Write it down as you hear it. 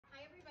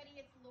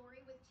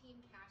Lori with Team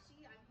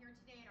Kashi. I'm here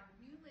today at our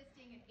new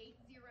listing at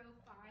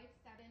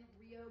 8057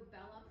 Rio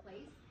Bella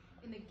Place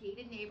in the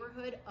gated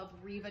neighborhood of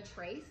Riva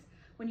Trace.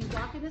 When you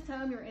walk in this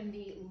home, you're in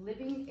the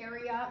living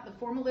area, the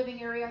formal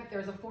living area.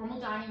 There's a formal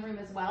dining room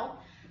as well.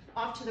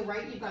 Off to the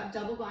right, you've got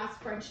double glass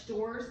French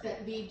doors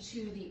that lead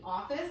to the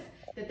office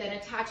that then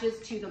attaches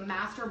to the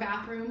master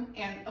bathroom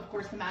and of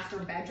course the master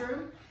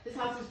bedroom. This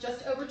house is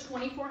just over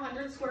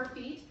 2,400 square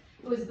feet.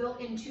 It was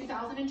built in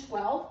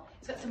 2012.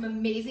 It's got some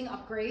amazing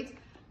upgrades,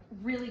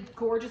 really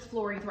gorgeous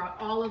flooring throughout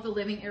all of the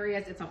living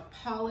areas. It's a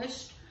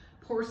polished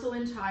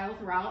porcelain tile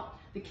throughout.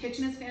 The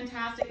kitchen is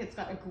fantastic. It's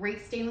got a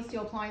great stainless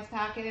steel appliance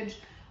package.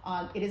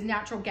 It is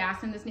natural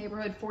gas in this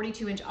neighborhood,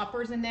 42-inch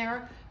uppers in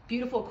there.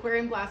 Beautiful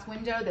aquarium glass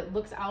window that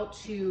looks out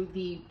to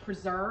the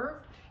preserve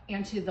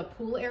and to the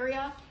pool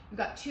area. You've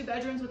got 2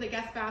 bedrooms with a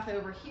guest bath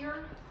over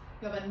here.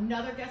 You have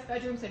another guest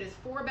bedroom, so it is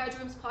 4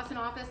 bedrooms plus an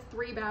office,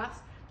 3 baths.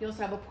 You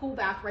also have a pool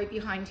bath right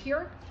behind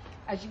here.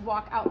 As you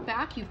walk out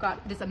back, you've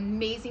got this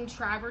amazing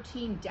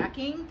travertine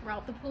decking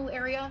throughout the pool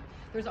area.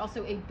 There's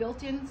also a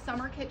built-in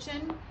summer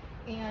kitchen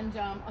and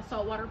a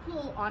saltwater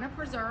pool on a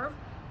preserve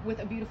with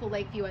a beautiful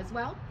lake view as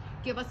well.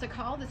 Give us a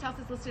call. This house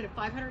is listed at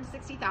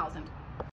 $560,000.